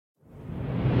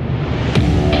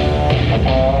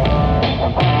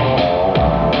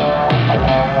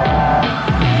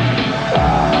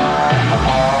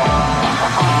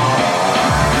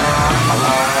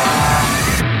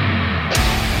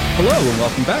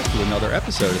back to another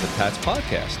episode of the PATS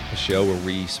Podcast, a show where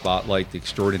we spotlight the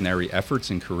extraordinary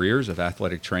efforts and careers of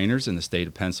athletic trainers in the state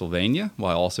of Pennsylvania,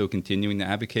 while also continuing to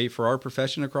advocate for our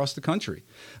profession across the country.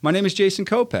 My name is Jason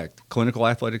Kopech, clinical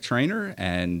athletic trainer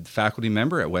and faculty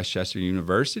member at Westchester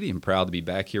University. I'm proud to be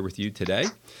back here with you today.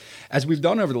 As we've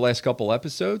done over the last couple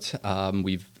episodes,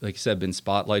 we've, like I said, been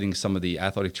spotlighting some of the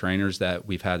athletic trainers that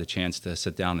we've had a chance to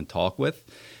sit down and talk with.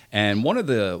 And one of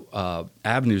the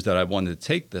avenues that I wanted to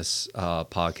take this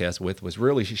podcast with was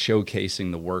really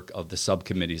showcasing the work of the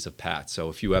subcommittees of PATS. So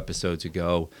a few episodes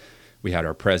ago, we had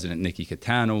our president, Nikki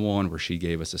Catano, on, where she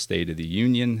gave us a State of the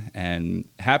Union. And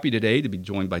happy today to be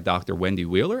joined by Dr. Wendy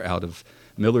Wheeler out of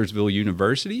Millersville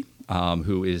University,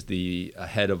 who is the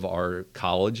head of our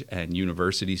college and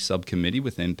university subcommittee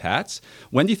within PATS.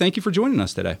 Wendy, thank you for joining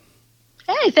us today.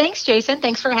 Hey, thanks, Jason.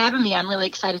 Thanks for having me. I'm really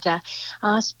excited to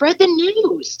spread the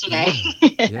news today.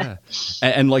 Yeah.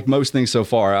 And like most things so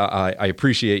far, I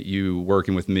appreciate you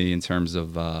working with me in terms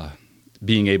of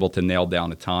being able to nail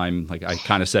down a time. Like I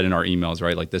kind of said in our emails,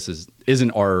 right? Like this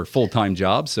isn't our full-time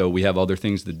job, so we have other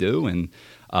things to do. And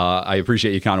I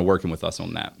appreciate you kind of working with us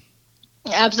on that.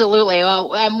 Absolutely.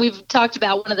 Well, we've talked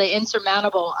about one of the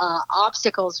insurmountable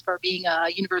obstacles for being a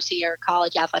university or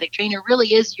college athletic trainer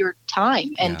really is your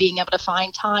time and being able to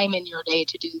find time in your day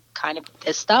to do kind of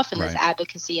this stuff and this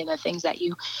advocacy and the things that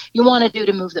you want to do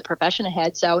to move the profession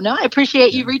ahead. So, no, I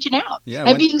appreciate you reaching out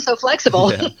and being so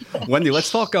flexible. Wendy,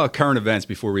 let's talk current events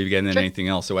before we get into anything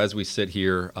else. So as we sit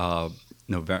here,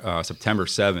 September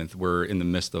 7th, we're in the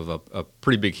midst of a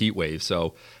pretty big heat wave.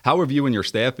 So how have you and your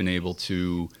staff been able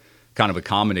to kind of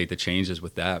accommodate the changes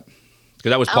with that?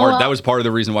 Because that was part of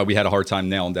the reason why we had a hard time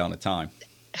nailing down the time.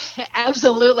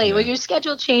 Absolutely. Yeah. Well, your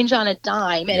schedule change on a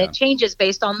dime, and it changes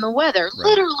based on the weather,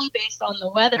 literally based on the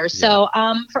weather. So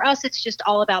for us, it's just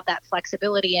all about that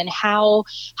flexibility and how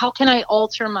can I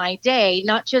alter my day,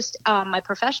 not just my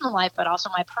professional life, but also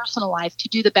my personal life to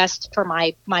do the best for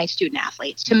my student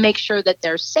athletes, to make sure that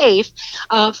they're safe.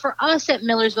 For us at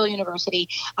Millersville University,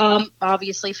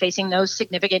 obviously facing those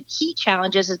significant heat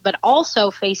challenges, but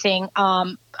also facing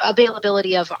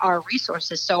availability of our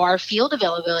resources. So our field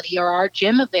availability or our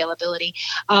gym availability,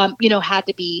 had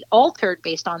to be altered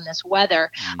based on this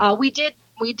weather. We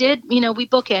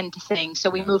bookend things. So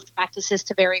we moved practices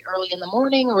to very early in the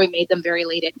morning, or we made them very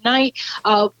late at night.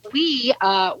 We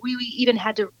even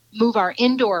had to move our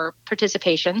indoor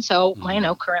participation. So,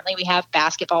 currently we have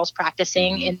basketballs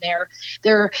practicing in their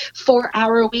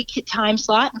 4-hour-a-week time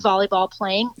slot and volleyball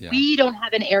playing. We don't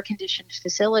have an air-conditioned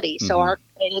facility. So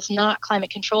it is not climate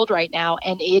controlled right now,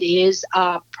 and it is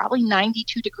probably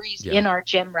 92 degrees in our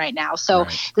gym right now. So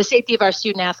the safety of our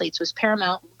student athletes was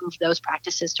paramount. We moved those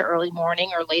practices to early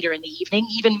morning or later in the evening,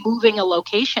 even moving a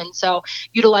location. So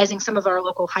utilizing some of our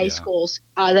local high schools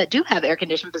that do have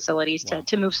air-conditioned facilities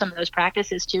to move some of those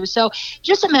practices to. So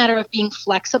just a matter of being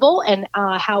flexible and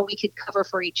how we could cover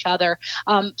for each other.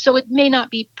 So it may not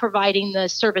be providing the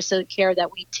service of care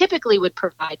that we typically would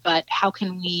provide, but how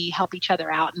can we help each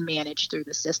other out and manage through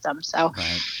the system? So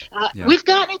we've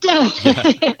gotten it done.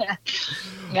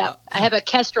 I have a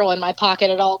Kestrel in my pocket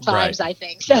at all times, I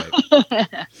think. So.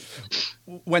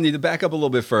 Wendy, to back up a little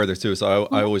bit further too, so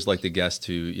I always like the guests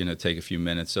to take a few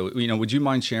minutes. So would you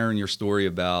mind sharing your story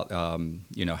about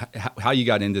how you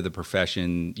got into the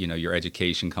profession, your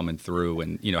education coming through,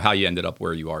 and how you ended up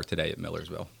where you are today at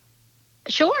Millersville?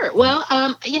 Sure. Well,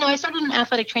 I started in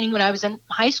athletic training when I was in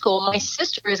high school. My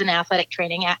sister is in athletic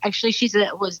training. Actually, she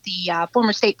was the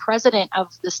former state president of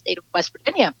the state of West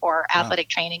Virginia for athletic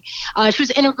training. She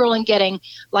was integral in getting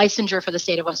licensure for the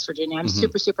state of West Virginia. I'm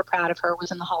super, super proud of her.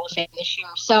 Was in the Hall of Fame this year.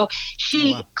 So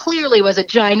she clearly was a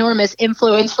ginormous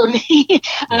influence for me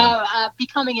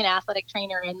becoming an athletic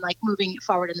trainer and moving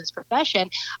forward in this profession.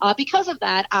 Because of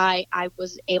that, I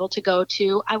was able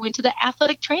to I went to the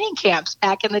athletic training camps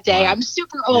back in the day. I'm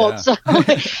super old. So,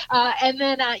 and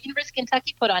then University of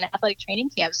Kentucky put on athletic training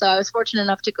camps. So I was fortunate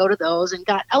enough to go to those and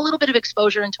got a little bit of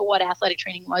exposure into what athletic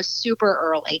training was super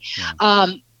early.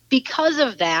 Because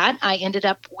of that, I ended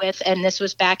up with, and this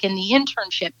was back in the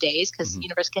internship days, because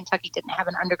University of Kentucky didn't have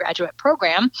an undergraduate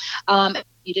program.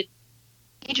 You did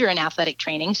major in athletic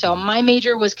training. So my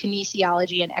major was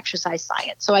kinesiology and exercise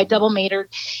science. So I double majored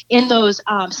in those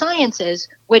sciences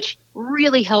which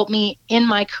really helped me in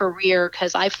my career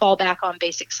because I fall back on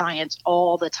basic science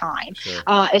all the time, Sure.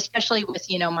 Especially with,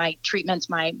 my treatments,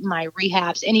 my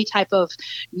rehabs, any type of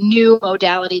new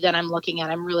modality that I'm looking at.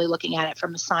 I'm really looking at it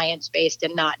from a science-based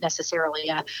and not necessarily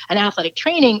an athletic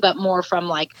training, but more from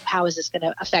like, how is this going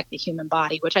to affect the human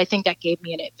body, which I think that gave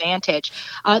me an advantage.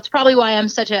 It's probably why I'm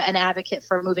such an advocate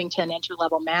for moving to an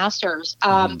entry-level master's.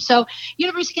 So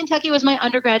University of Kentucky was my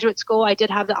undergraduate school. I did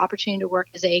have the opportunity to work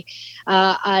as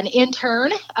an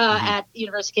intern at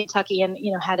University of Kentucky, and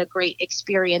had a great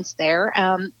experience there.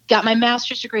 Got my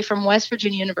master's degree from West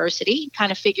Virginia University.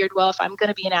 Kind of figured, well, if I'm going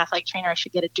to be an athletic trainer, I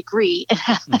should get a degree in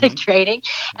athletic training.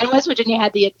 And West Virginia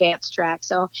had the advanced track,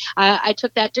 so I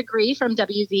took that degree from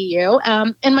WVU.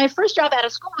 And my first job out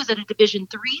of school was at a Division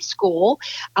III school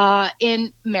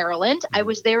in Maryland. I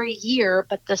was there a year,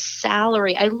 but the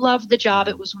salary, I loved the job.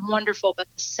 It was wonderful, but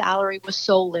the salary was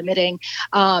so limiting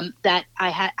that I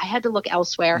had to look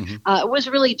elsewhere. It was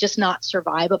really just not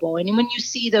survivable. And when you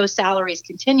see those salaries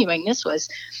continuing, this was,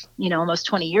 almost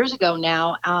 20 years ago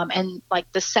now. And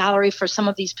like the salary for some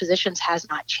of these positions has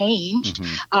not changed.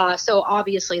 So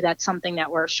obviously that's something that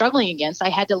we're struggling against. I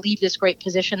had to leave this great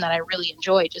position that I really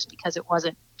enjoyed just because it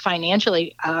wasn't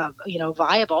financially,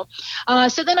 viable.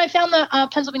 So then I found the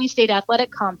Pennsylvania State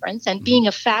Athletic Conference, and being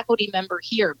a faculty member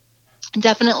here,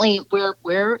 definitely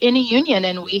we're in a union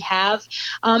and we have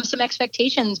some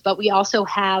expectations, but we also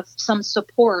have some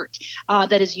support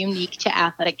that is unique to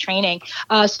athletic training.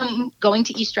 So I'm going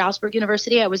to East Stroudsburg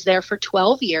University. I was there for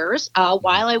 12 years.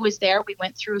 While I was there, we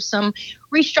went through some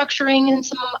restructuring and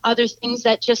some other things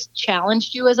that just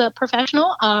challenged you as a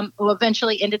professional, who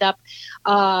eventually ended up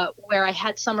where I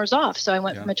had summers off. So I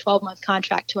went from a 12-month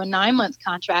contract to a 9-month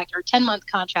contract or 10-month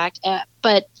contract.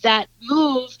 But that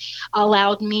move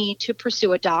allowed me to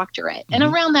pursue a doctorate. And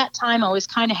around that time, I was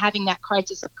kind of having that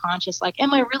crisis of conscience, like,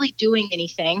 am I really doing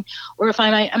anything? Or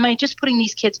am I just putting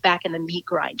these kids back in the meat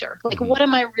grinder? Like, what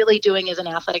am I really doing as an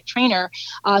athletic trainer?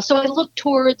 So I looked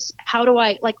towards how do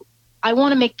I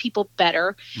want to make people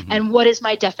better. And what is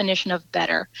my definition of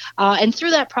better? And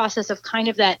through that process of kind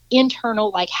of that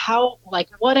internal,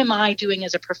 what am I doing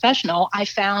as a professional? I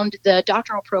found the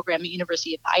doctoral program at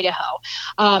University of Idaho.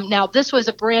 Now, this was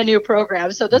a brand new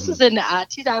program. So this was in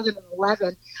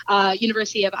 2011.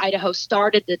 University of Idaho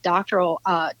started the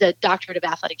doctorate of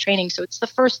athletic training. So it's the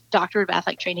first doctorate of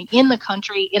athletic training in the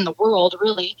country, in the world,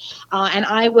 really. And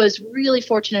I was really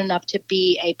fortunate enough to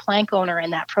be a plank owner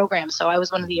in that program. So I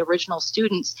was one of the original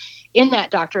students in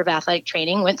that Doctor of Athletic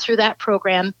Training, went through that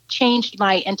program, changed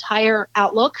my entire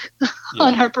outlook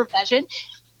on our profession,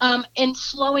 and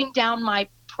slowing down my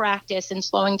practice and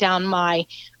slowing down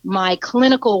my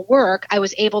clinical work, I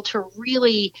was able to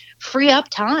really free up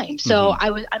time. So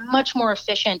I'm much more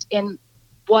efficient in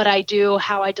what I do,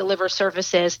 how I deliver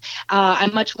services.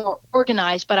 I'm much more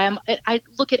organized, but I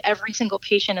look at every single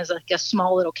patient as like a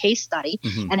small little case study.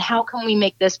 And how can we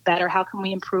make this better? How can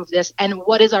we improve this? And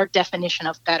what is our definition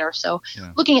of better? So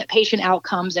looking at patient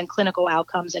outcomes and clinical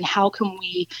outcomes, and how can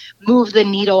we move the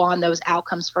needle on those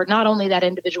outcomes for not only that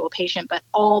individual patient, but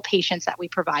all patients that we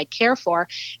provide care for.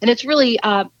 And it's really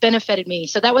benefited me.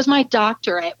 So that was my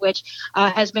doctorate, which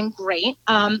has been great.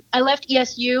 I left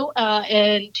ESU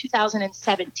in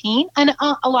 2017. And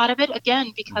a lot of it,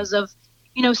 again, because of,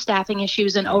 staffing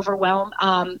issues and overwhelm,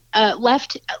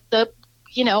 left the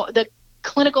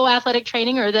clinical athletic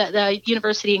training or the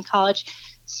university and college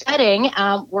setting,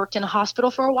 worked in a hospital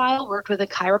for a while, worked with a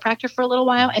chiropractor for a little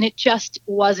while, and it just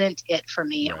wasn't it for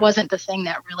me. Right. It wasn't the thing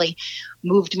that really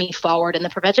moved me forward in the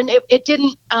profession. It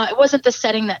wasn't the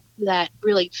setting that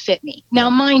really fit me.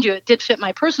 Now, mind you, it did fit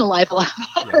my personal life a lot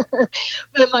better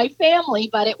than my family,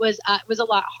 but it was a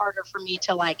lot harder for me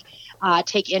to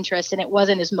take interest, and it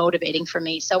wasn't as motivating for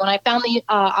me. So when I found the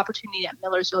opportunity at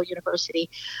Millersville University,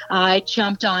 I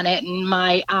jumped on it, and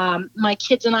my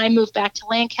kids and I moved back to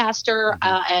Lancaster,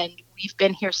 and we've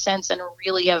been here since and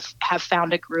really have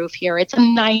found a groove here. It's a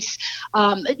nice,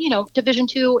 Division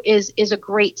II is a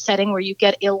great setting where you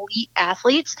get elite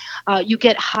athletes, you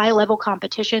get high level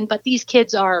competition, but these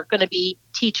kids are going to be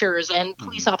teachers and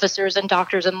police officers and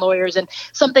doctors and lawyers and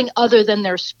something other than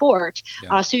their sport.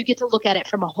 So you get to look at it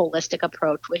from a holistic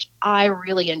approach, which I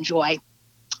really enjoy.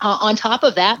 On top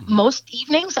of that, most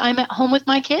evenings I'm at home with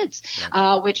my kids,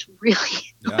 which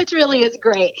really is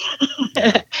great.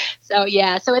 So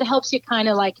it helps you kind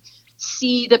of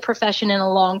see the profession in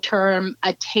a long-term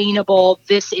attainable,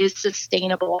 this is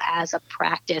sustainable as a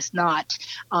practice, not,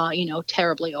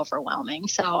 terribly overwhelming.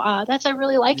 So I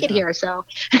really like it here. So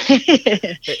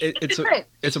it's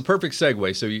a perfect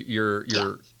segue. So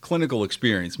your clinical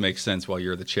experience makes sense while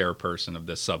you're the chairperson of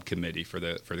the subcommittee for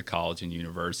the college and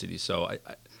university. So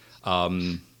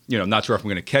I'm not sure if I'm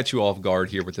going to catch you off guard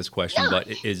here with this question, but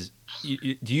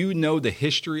do you know the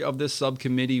history of this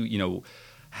subcommittee?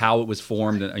 How it was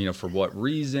formed, for what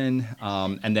reason,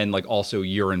 and then also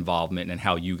your involvement and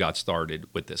how you got started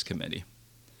with this committee.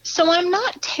 So I'm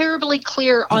not terribly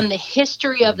clear on the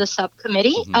history of the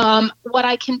subcommittee. What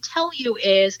I can tell you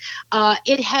is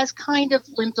it has kind of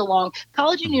limped along.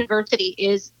 College and university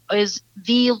is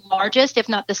the largest, if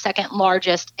not the second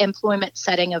largest, employment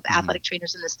setting of athletic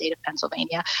trainers in the state of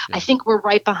Pennsylvania. I think we're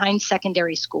right behind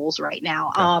secondary schools right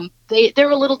now. They're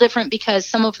a little different because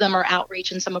some of them are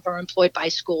outreach and some of them are employed by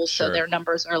schools, so their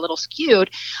numbers are a little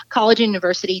skewed. College and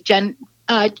university,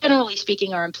 generally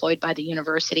speaking, are employed by the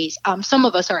universities. Some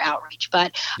of us are outreach,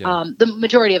 but the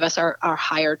majority of us are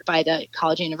hired by the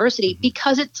college and university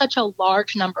because it's such a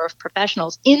large number of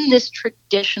professionals in this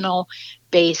traditional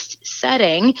based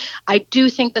setting. I do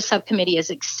think the subcommittee is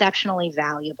exceptionally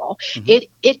valuable.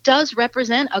 It does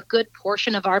represent a good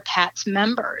portion of our PATS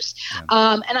members.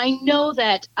 And I know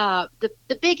that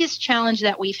the biggest challenge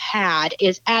that we've had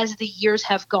is as the years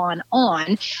have gone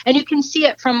on, and you can see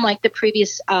it from the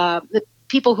previous the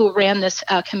people who ran this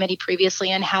committee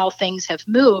previously and how things have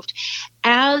moved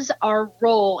as our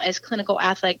role as clinical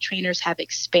athletic trainers have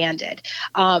expanded.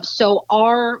 So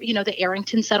the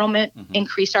Arrington settlement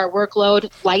increased our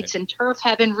workload. Lights and turf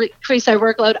have increased our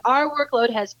workload. Our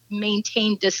workload has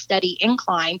maintained a steady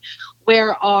incline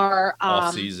where our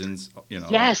off seasons,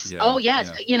 Yes. Oh,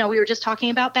 yes. We were just talking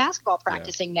about basketball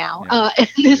practicing now. And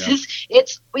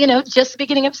it's just the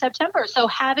beginning of September. So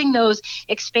having those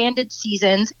expanded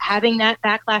seasons, having that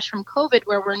backlash from COVID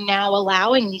where we're now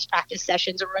allowing these practice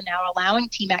sessions or we're now allowing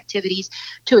team activities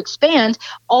to expand,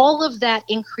 all of that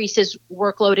increases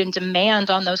workload and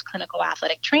demand on those clinical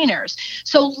athletic trainers.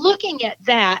 So looking at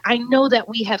that, I know that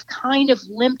we have kind of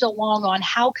limped along on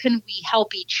how can we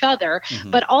help each other,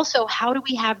 but also how do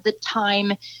we have the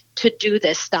time to do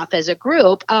this stuff as a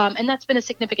group. And that's been a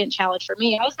significant challenge for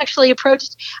me. I was actually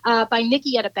approached by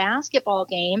Nikki at a basketball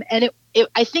game, and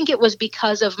I think it was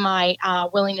because of my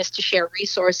willingness to share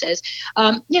resources.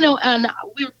 And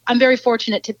I'm very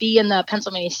fortunate to be in the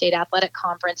Pennsylvania State Athletic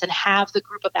Conference and have the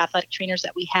group of athletic trainers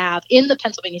that we have in the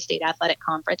Pennsylvania State Athletic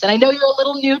Conference. And I know you're a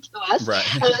little new to us,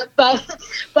 right.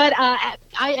 but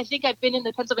I think I've been in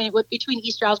the Pennsylvania, between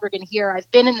East Stroudsburg and here, I've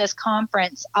been in this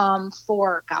conference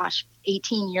for,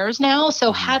 18 years now.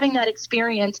 So having that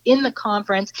experience in the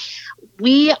conference,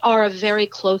 we are a very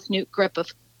close-knit group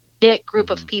of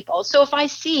people. So if I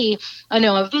see,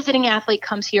 a visiting athlete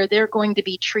comes here, they're going to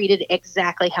be treated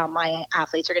exactly how my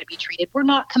athletes are going to be treated. We're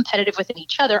not competitive within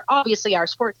each other. Obviously, our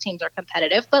sports teams are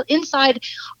competitive, but inside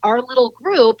our little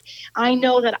group, I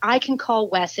know that I can call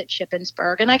Wes at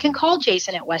Shippensburg, and I can call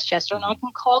Jason at Westchester, and I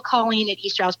can call Colleen at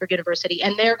East Stroudsburg University,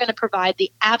 and they're going to provide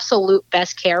the absolute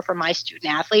best care for my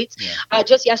student athletes.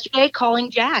 Just yesterday, calling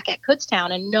Jack at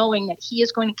Kutztown and knowing that he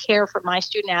is going to care for my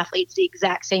student athletes the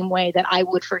exact same way that I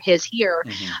would for his here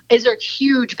is a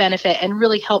huge benefit and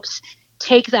really helps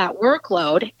take that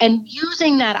workload and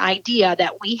using that idea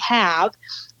that we have,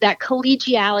 that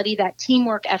collegiality, that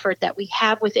teamwork effort that we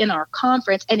have within our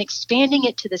conference and expanding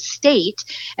it to the state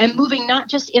and moving not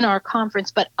just in our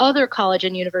conference, but other college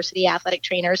and university athletic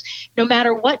trainers, no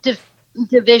matter what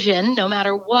division, no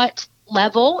matter what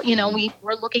level,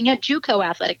 we're looking at JUCO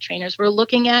athletic trainers. We're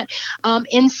looking at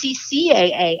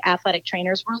NCCAA athletic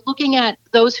trainers. We're looking at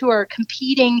those who are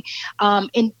competing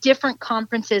in different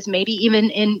conferences, maybe even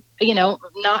in,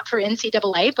 not for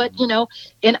NCAA, but,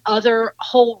 in other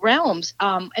whole realms,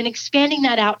 and expanding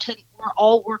that out to we're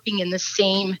all working in the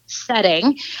same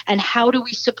setting. And how do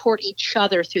we support each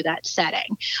other through that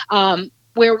setting?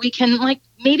 Where we can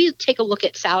maybe take a look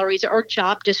at salaries or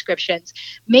job descriptions,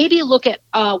 maybe look at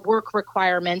work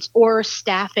requirements or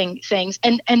staffing things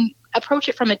and approach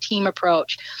it from a team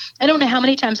approach. I don't know how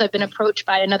many times I've been approached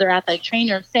by another athletic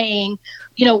trainer saying,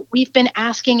 we've been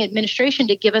asking administration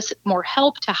to give us more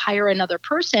help to hire another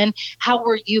person. How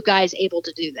were you guys able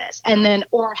to do this? And then,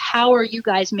 or how are you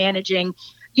guys managing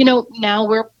now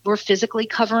we're physically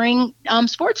covering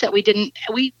sports that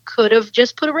we could have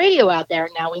just put a radio out there.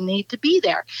 Now we need to be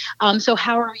there. So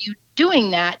how are you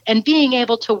doing that and being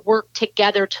able to work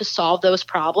together to solve those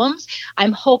problems,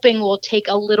 I'm hoping will take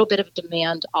a little bit of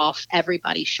demand off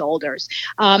everybody's shoulders.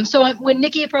 So when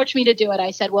Nikki approached me to do it,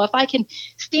 I said, well, if I can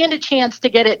stand a chance to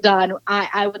get it done,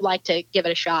 I would like to give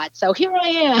it a shot. So here I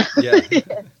am.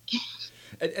 Yeah.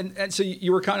 And so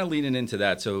you were kind of leaning into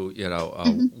that. So,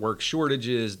 work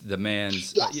shortages,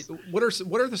 demands. Yes. What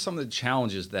are some of the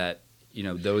challenges that,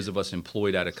 those of us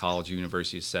employed at a college or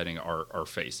university setting are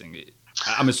facing?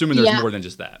 I'm assuming there's more than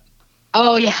just that.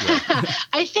 Oh yeah.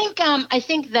 I think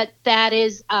that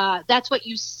is that's what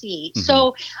you see. Mm-hmm.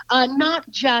 So not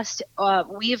just our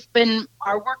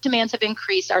work demands have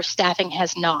increased, our staffing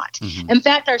has not. Mm-hmm. In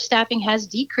fact, our staffing has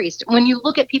decreased. When you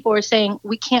look at people who are saying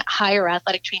we can't hire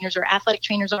athletic trainers or athletic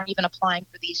trainers aren't even applying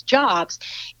for these jobs,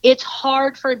 it's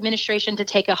hard for administration to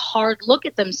take a hard look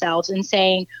at themselves and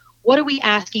saying, what are we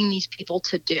asking these people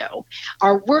to do?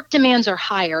 Our work demands are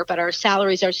higher, but our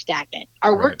salaries are stagnant.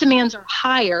 Our work demands are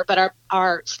higher, but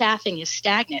our staffing is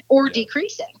stagnant or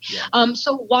decreasing. Yeah.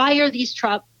 So why are these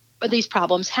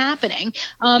problems happening?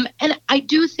 And I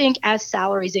do think as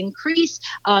salaries increase,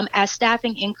 as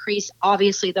staffing increase,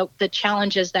 obviously the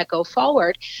challenges that go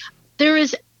forward, there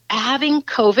is having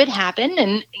COVID happen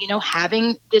and,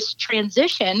 having this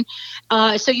transition.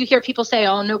 So you hear people say,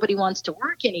 oh, nobody wants to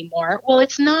work anymore. Well,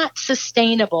 it's not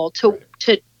sustainable to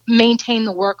maintain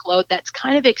the workload that's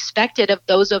kind of expected of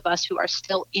those of us who are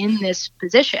still in this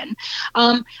position.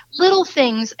 Little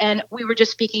things, and we were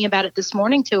just speaking about it this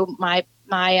morning to my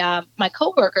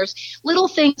coworkers, little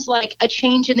things like a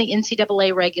change in the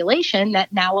NCAA regulation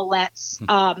that now lets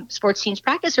sports teams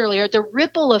practice earlier, the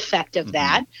ripple effect of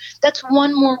that's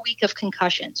one more week of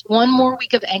concussions, one more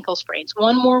week of ankle sprains,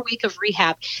 one more week of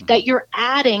rehab that you're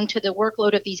adding to the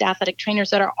workload of these athletic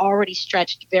trainers that are already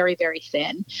stretched very, very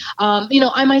thin.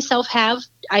 I myself have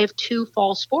 2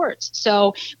 fall sports.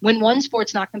 So when one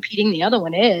sport's not competing, the other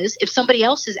one is. If somebody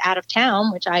else is out of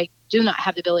town, which I do not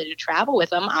have the ability to travel with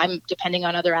them, I'm depending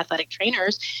on other athletic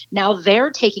trainers. Now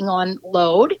they're taking on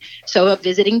load. So a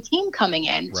visiting team coming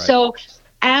in. Right. So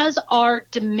as our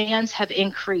demands have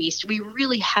increased, we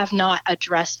really have not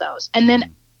addressed those. And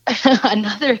then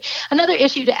another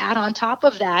issue to add on top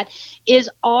of that is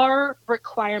our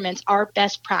requirements, our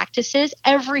best practices.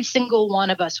 Every single one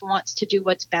of us wants to do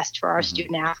what's best for our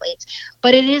student athletes,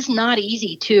 but it is not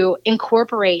easy to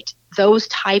incorporate those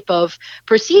type of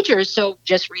procedures. So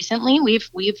just recently, we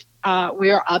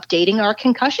are updating our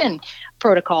concussion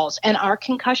protocols and our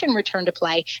concussion return to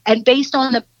play. And based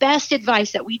on the best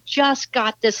advice that we just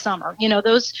got this summer,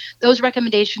 those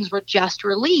recommendations were just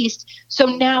released. So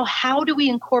now how do we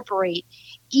incorporate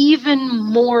even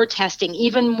more testing,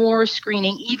 even more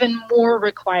screening, even more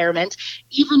requirements,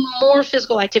 even more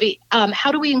physical activity?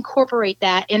 How do we incorporate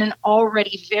that in an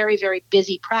already very, very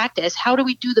busy practice? How do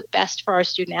we do the best for our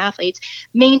student athletes,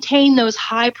 maintain those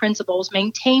high principles,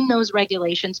 maintain those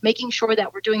regulations, making sure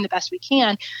that we're doing the best we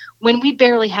can when we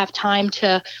barely have time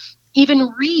to even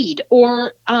read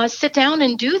or sit down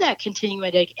and do that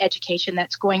continuing education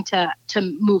that's going to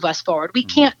move us forward. We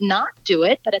can't not do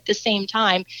it, but at the same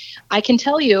time, I can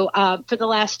tell you for the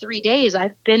last 3 days,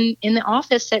 I've been in the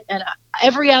office and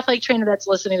every athletic trainer that's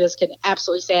listening to this can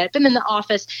absolutely say it. I've been in the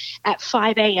office at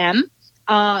 5 a.m.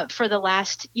 For the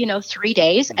last, 3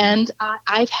 days. And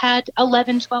I've had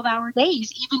 11, 12-hour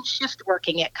days, even shift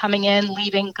working it, coming in,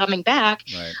 leaving, coming back.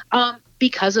 Right.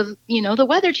 Because of, the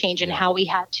weather change and how we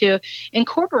had to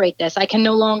incorporate this. I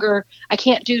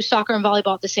can't do soccer and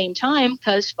volleyball at the same time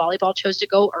because volleyball chose to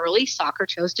go early, soccer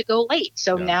chose to go late.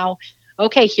 So now,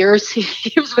 okay, here's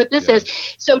what this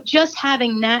is. So just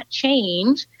having that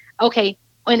change, okay,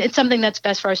 and it's something that's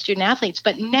best for our student athletes.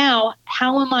 But now,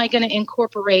 how am I going to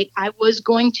incorporate? I was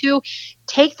going to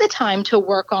take the time to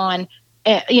work on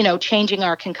changing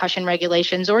our concussion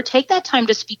regulations or take that time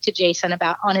to speak to Jason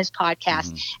about on his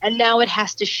podcast. And now it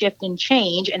has to shift and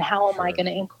change. And how am I going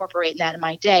to incorporate that in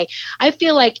my day? I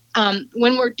feel like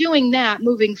when we're doing that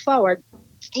moving forward,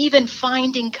 even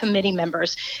finding committee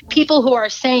members, people who are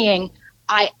saying,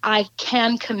 I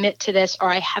can commit to this, or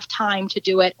I have time to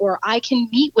do it, or I can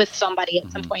meet with somebody at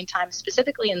some point in time,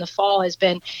 specifically in the fall, has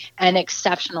been an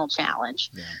exceptional challenge.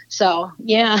 Yeah. So,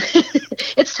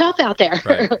 it's tough out there.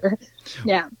 Right.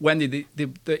 Yeah. Wendy,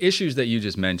 the issues that you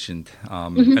just mentioned,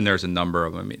 and there's a number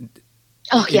of them.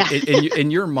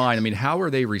 In your mind, how are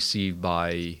they received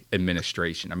by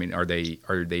administration? Are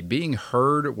they being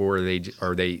heard, or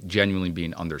are they genuinely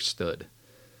being understood?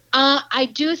 I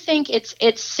do think it's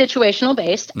situational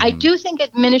based. I do think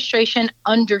administration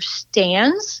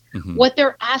understands what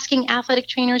they're asking athletic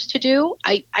trainers to do.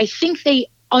 I think they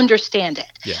understand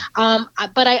it. Yeah.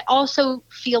 But I also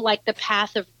feel like the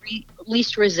path of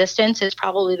least resistance is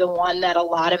probably the one that a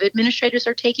lot of administrators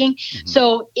are taking.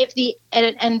 So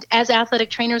and as athletic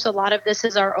trainers, a lot of this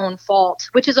is our own fault,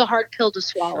 which is a hard pill to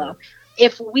swallow.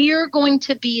 If we're going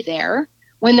to be there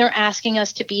when they're asking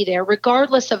us to be there,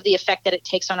 regardless of the effect that it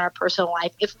takes on our personal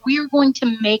life, if we're going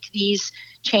to make these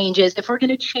changes, if we're going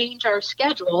to change our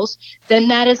schedules, then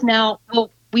that is now,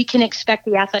 we can expect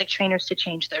the athletic trainers to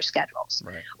change their schedules.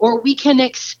 Or we can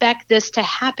expect this to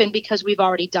happen because we've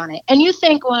already done it. And you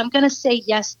think, well, I'm going to say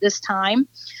yes this time,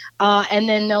 and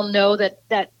then they'll know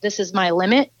that this is my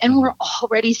limit, and we're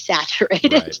already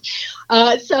saturated.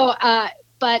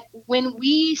 But when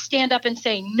we stand up and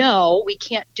say, no, we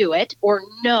can't do it, or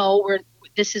no,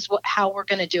 this is how we're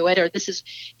going to do it, or this is,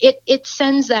 it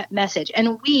sends that message.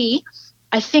 And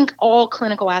I think all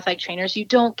clinical athletic trainers, you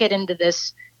don't get into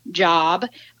this job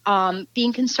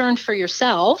being concerned for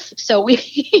yourself. So we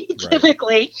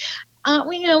typically,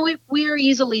 we are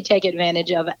easily taken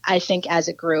advantage of, I think, as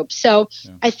a group. So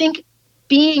I think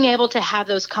being able to have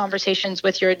those conversations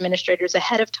with your administrators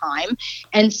ahead of time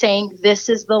and saying, this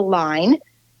is the line.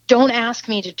 Don't ask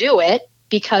me to do it,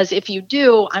 because if you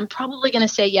do, I'm probably going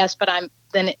to say yes, but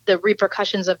then the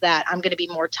repercussions of that, I'm going to be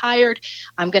more tired.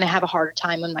 I'm going to have a harder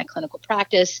time in my clinical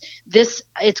practice.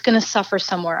 It's going to suffer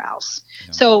somewhere else.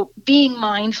 So being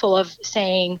mindful of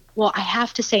saying, well, I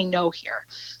have to say no here.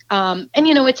 And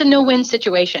it's a no-win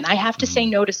situation. I have to say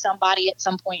no to somebody at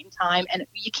some point in time, and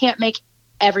you can't make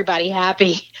everybody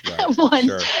happy at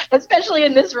once. Especially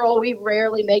in this role, we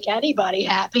rarely make anybody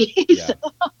happy.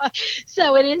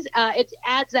 So it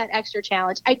adds that extra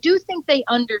challenge. I do think they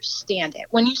understand it.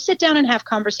 When you sit down and have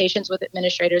conversations with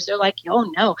administrators, they're like,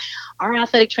 oh no, our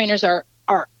athletic trainers are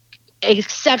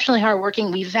exceptionally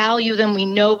hardworking. We value them. We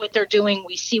know what they're doing.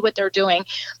 We see what they're doing.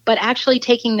 But actually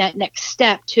taking that next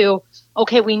step to,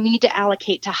 okay, we need to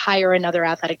allocate to hire another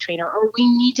athletic trainer, or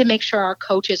we need to make sure our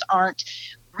coaches aren't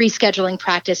rescheduling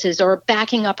practices or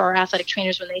backing up our athletic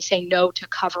trainers when they say no to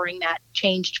covering that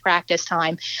changed practice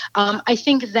time. I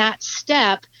think that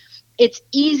step, it's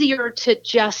easier to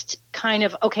just kind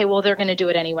of, okay, well, they're going to do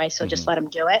it anyway, so just let them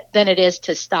do it, than it is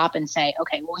to stop and say,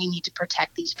 okay, well, we need to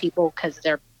protect these people because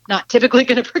they're not typically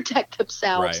going to protect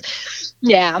themselves.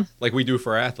 Like we do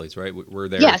for athletes, right? We're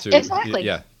there to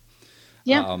exactly.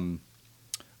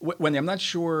 Wendy, I'm not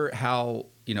sure how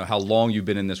long you've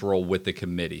been in this role with the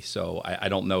committee. So I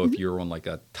don't know if you're on like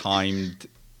a timed,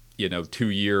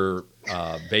 2-year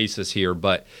basis here,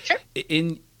 but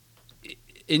in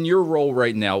your role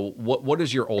right now, what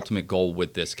is your ultimate goal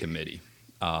with this committee?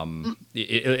 In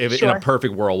a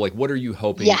perfect world, like what are you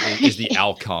hoping is the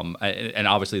outcome? And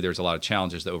obviously there's a lot of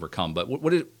challenges to overcome, but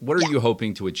what are you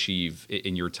hoping to achieve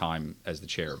in your time as the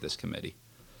chair of this committee?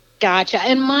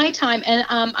 Gotcha. In my time, and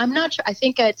I'm not sure. I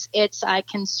think it's I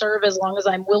can serve as long as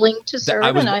I'm willing to serve,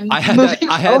 I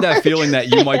had that feeling that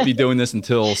you might be doing this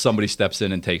until somebody steps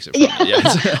in and takes it from you.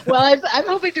 Yes. Well, I'm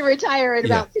hoping to retire in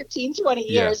about 15, 20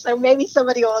 years, so maybe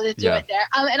somebody will do it there.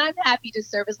 And I'm happy to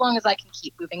serve as long as I can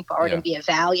keep moving forward and be of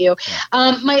value.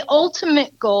 My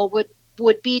ultimate goal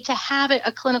would be to have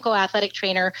a clinical athletic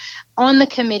trainer on the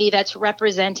committee that's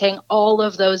representing all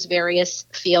of those various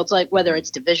fields, like whether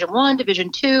it's Division I, Division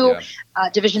II,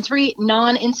 Division III,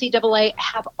 non-NCAA,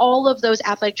 have all of those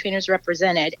athletic trainers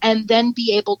represented, and then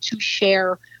be able to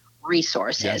share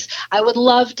resources. I would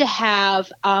love to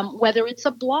have, whether it's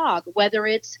a blog, whether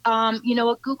it's, a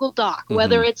Google Doc,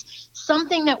 whether it's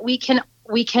something that we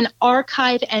can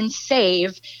archive and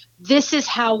save. This is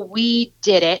how we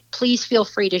did it. Please feel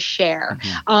free to share.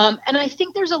 And I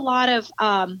think there's a lot of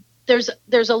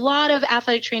there's a lot of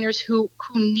athletic trainers who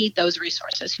need those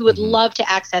resources, who would love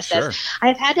to access this.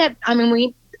 I've had to.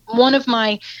 One of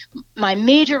my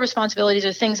major responsibilities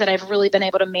are things that I've really been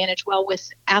able to manage well with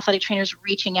athletic trainers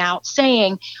reaching out,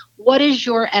 saying, what does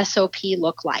your SOP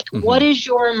look like? What does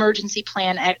your emergency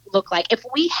plan look like? If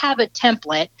we have a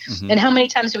template, and how many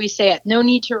times do we say it? No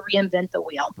need to reinvent the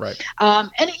wheel.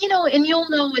 And you'll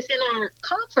know within our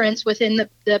conference, within the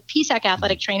PSAC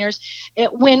athletic trainers,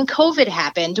 when COVID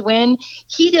happened, when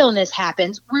heat illness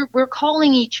happens, we're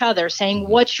calling each other saying,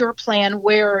 what's your plan?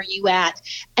 Where are you at?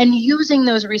 And using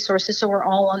those resources so we're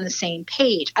all on the same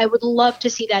page. I would love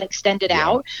to see that extended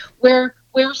out where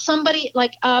somebody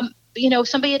like,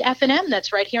 somebody at F&M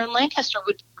that's right here in Lancaster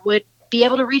would be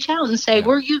able to reach out and say,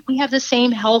 we have the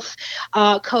same health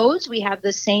codes. We have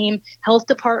the same health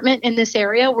department in this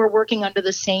area. We're working under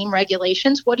the same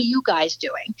regulations. What are you guys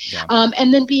doing? Yeah.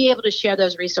 And then be able to share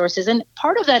those resources. And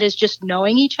part of that is just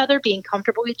knowing each other, being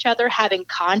comfortable with each other, having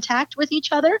contact with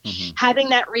each other, having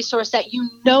that resource that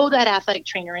that athletic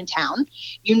trainer in town,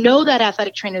 that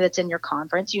athletic trainer that's in your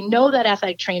conference, that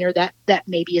athletic trainer that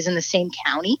maybe is in the same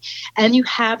county, and you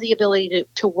have the ability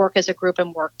to work as a group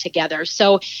and work together.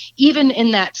 So even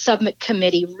in that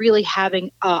subcommittee, really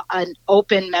having an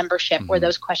open membership where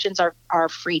those questions are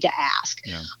free to ask.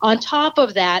 Yeah. On top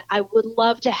of that, I would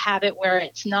love to have it where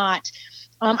it's not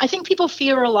I think people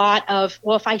fear a lot of,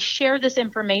 well, if I share this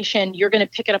information, you're going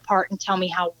to pick it apart and tell me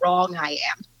how wrong I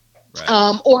am.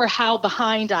 Right. Or how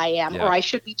behind I am, or I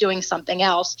should be doing something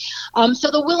else.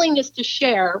 So the willingness to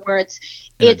share, where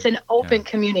it's an open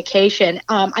communication,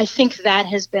 I think that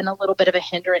has been a little bit of a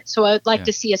hindrance. So I would like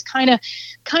to see us kind of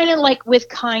like with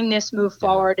kindness move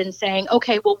forward and saying,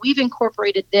 okay, well, we've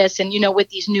incorporated this, and with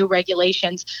these new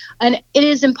regulations, and it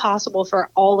is impossible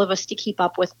for all of us to keep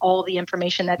up with all the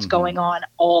information that's going on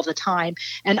all the time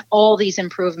and all these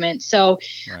improvements. So,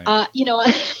 you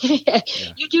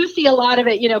do see a lot of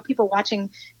it. People watching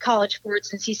college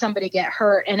sports and see somebody get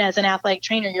hurt, and as an athletic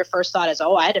trainer, your first thought is,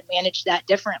 I had to manage that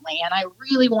differently, and I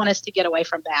really want us to get away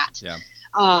from that.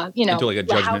 Into like a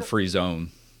judgment-free zone.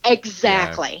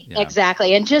 Exactly.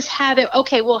 And just have it,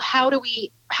 okay, well, how do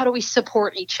we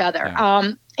support each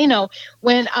other?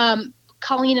 When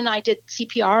Colleen and I did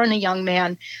CPR on a young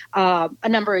man a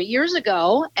number of years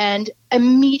ago, and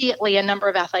immediately a number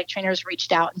of athletic trainers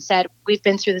reached out and said, we've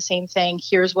been through the same thing.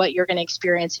 Here's what you're going to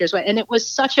experience. And it was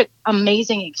such an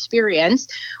amazing experience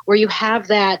where you have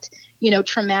that,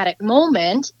 traumatic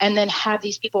moment, and then have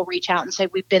these people reach out and say,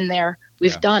 we've been there,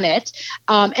 we've done it.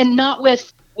 And not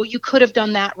with, well, you could have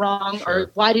done that wrong,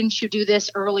 or why didn't you do this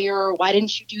earlier, or why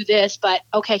didn't you do this? But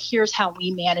okay, here's how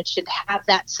we managed to have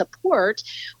that support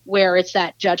where it's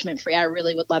that judgment free. I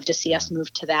really would love to see us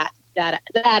move to that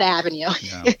avenue.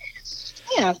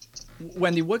 Yeah.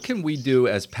 Wendy, what can we do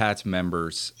as PATS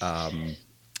members?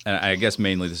 And I guess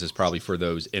mainly this is probably for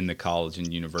those in the college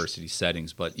and university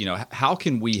settings, but how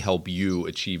can we help you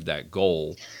achieve that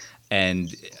goal?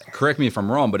 And correct me if I'm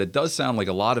wrong, but it does sound like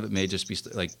a lot of it may just be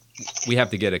like we have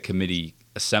to get a committee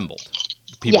assembled.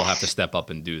 People have to step up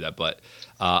and do that. But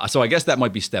so I guess that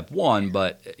might be step one.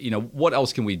 But what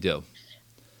else can we do?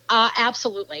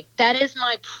 Absolutely, that is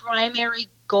my primary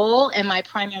goal and my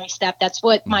primary step. That's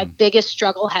what my biggest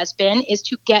struggle has been, is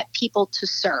to get people to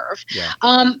serve.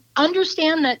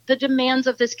 Understand that the demands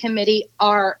of this committee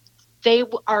are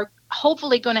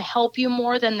hopefully going to help you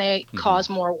more than they cause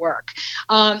more work.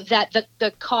 That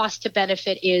the cost to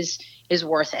benefit is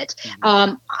worth it.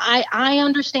 I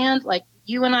understand, like,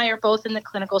 you and I are both in the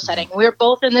clinical setting. We're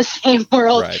both in the same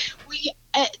world.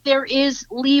 There is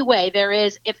leeway. There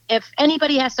is, if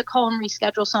anybody has to call and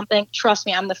reschedule something, trust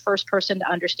me, I'm the first person to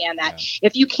understand that.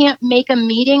 If you can't make a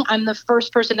meeting, I'm the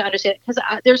first person to understand it, because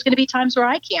there's going to be times where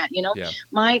I can't.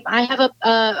 I have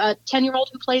a 10-year-old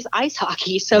who plays ice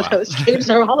hockey, so those games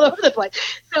are all over the place.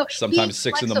 So sometimes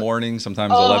 6 in the morning,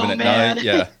 sometimes 11 at night.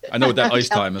 Yeah, I know what that ice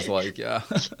time is like. Yeah,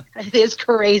 it is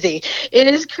crazy. It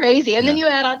is crazy. And then you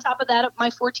add on top of that, my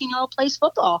 14-year-old plays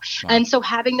football, and so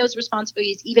having those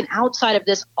responsibilities, even outside of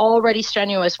this already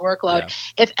strenuous workload.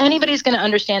 If anybody's going to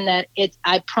understand that,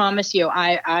 I promise you,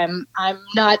 I'm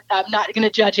not going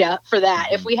to judge you for that.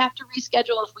 If we have to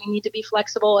reschedule, if we need to be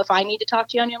flexible, if I need to talk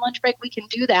to you on your lunch break, we can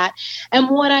do that.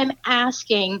 And what I'm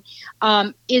asking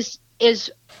is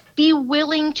be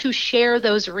willing to share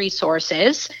those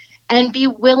resources, and be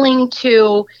willing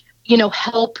to,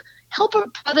 help a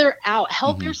brother out,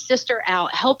 help your sister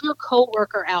out, help your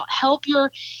coworker out, help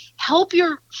your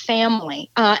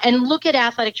family, and look at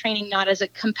athletic training not as a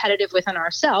competitive within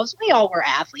ourselves. We all were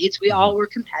athletes, we all were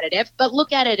competitive, but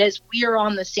look at it as we are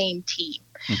on the same team.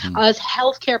 As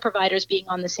healthcare providers, being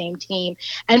on the same team,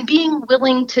 and being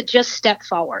willing to just step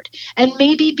forward and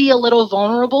maybe be a little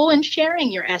vulnerable in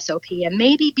sharing your SOP, and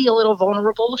maybe be a little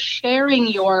vulnerable sharing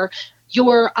your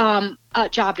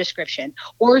job description,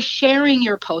 or sharing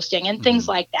your posting and things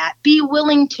like that. Be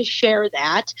willing to share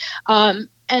that,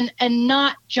 and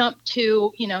not jump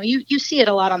to, you see it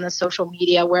a lot on the social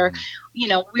media where,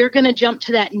 we're going to jump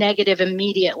to that negative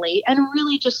immediately, and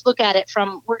really just look at it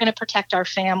from, we're going to protect our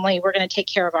family, we're going to take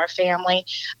care of our family,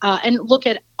 and look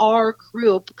at our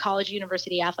group, college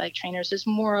university athletic trainers, as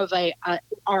more of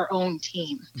our own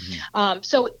team.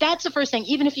 So that's the first thing.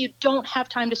 Even if you don't have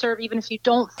time to serve, even if you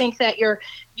don't think that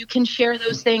you can share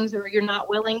those things, or you're not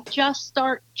willing, just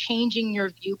start changing your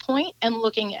viewpoint and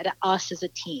looking at us as a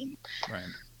team. Right.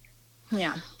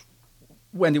 Yeah.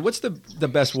 Wendy, what's the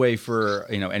best way for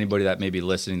anybody that may be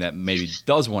listening that maybe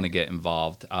does want to get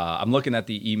involved? I'm looking at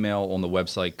the email on the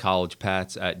website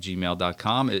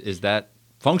collegepats@gmail.com. Is that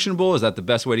functionable? Is that the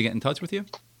best way to get in touch with you?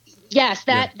 Yes,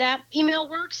 that email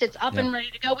works. It's up and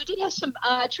ready to go. We did have some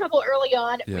trouble early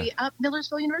on. Yeah.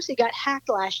 Millersville University got hacked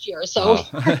last year, so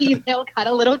our email got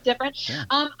a little different. Yeah.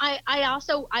 I'm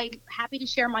happy to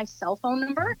share my cell phone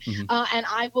number, and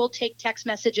I will take text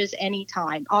messages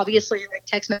anytime. Obviously, like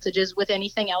text messages with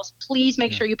anything else, please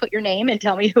make sure you put your name and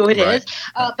tell me who it is.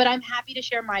 But I'm happy to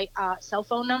share my cell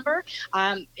phone number.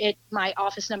 My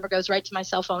office number goes right to my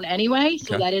cell phone anyway,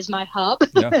 so that is my hub.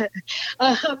 Yeah.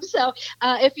 So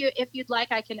if you'd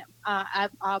like, I can.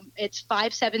 It's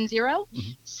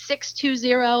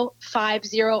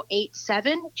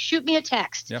 570-620-5087. Shoot me a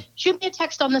text. Yeah. Shoot me a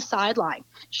text on the sideline.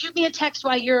 Shoot me a text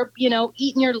while you're,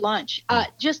 eating your lunch.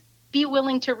 Just be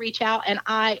willing to reach out. And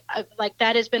I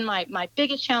that has been my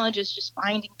biggest challenge, is just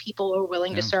finding people who are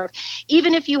willing to serve.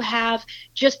 Even if you have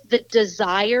just the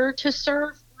desire to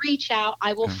serve, reach out.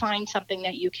 I will find something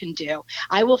that you can do.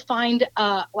 I will find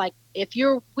if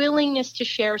your willingness to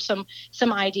share some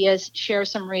ideas, share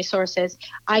some resources,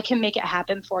 I can make it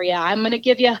happen for you. I'm going to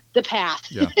give you the path.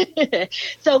 Yeah.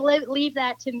 So leave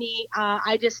that to me.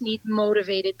 I just need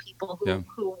motivated people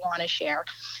who want to share.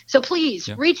 So please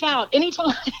reach out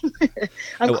anytime.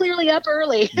 I'm clearly up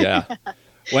early. Yeah.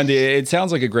 Wendy, it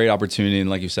sounds like a great opportunity. And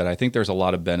like you said, I think there's a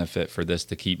lot of benefit for this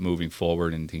to keep moving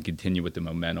forward and to continue with the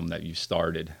momentum that you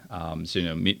started.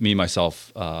 So, me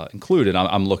myself included,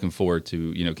 I'm looking forward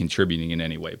to, contributing in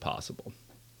any way possible.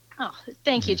 Oh,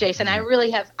 thank you, Jason. I really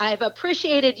have. I've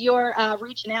appreciated your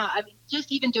reaching out. I mean,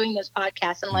 just even doing this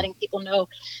podcast and letting people know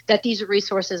that these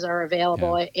resources are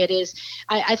available. Yeah. It is.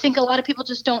 I think a lot of people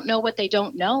just don't know what they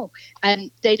don't know, and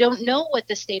they don't know what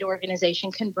the state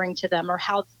organization can bring to them or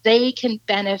how they can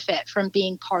benefit from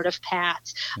being part of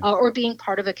PATS or being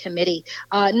part of a committee.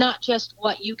 Not just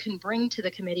what you can bring to the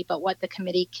committee, but what the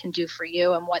committee can do for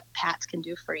you and what PATS can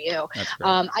do for you.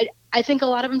 I think a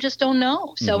lot of them just don't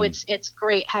know. So it's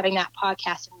great having that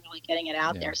podcast and really getting it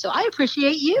out there. So I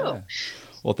appreciate you. Yeah.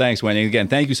 Well, thanks, Wendy. Again,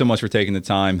 thank you so much for taking the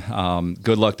time.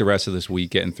 Good luck the rest of this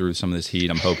week getting through some of this heat.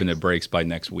 I'm hoping it breaks by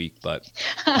next week. But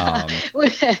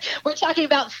we're talking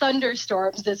about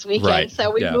thunderstorms this weekend. So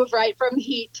we move right from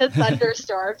heat to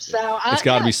thunderstorms. So it's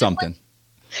got to be something.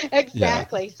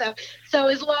 Exactly. Yeah. So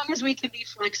as long as we can be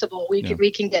flexible, we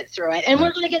can get through it. And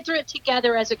we're going to get through it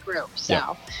together as a group. So.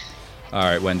 Yeah. All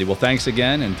right, Wendy. Well, thanks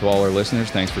again. And to all our listeners,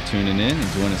 thanks for tuning in and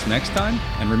join us next time.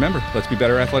 And remember, let's be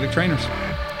better athletic trainers.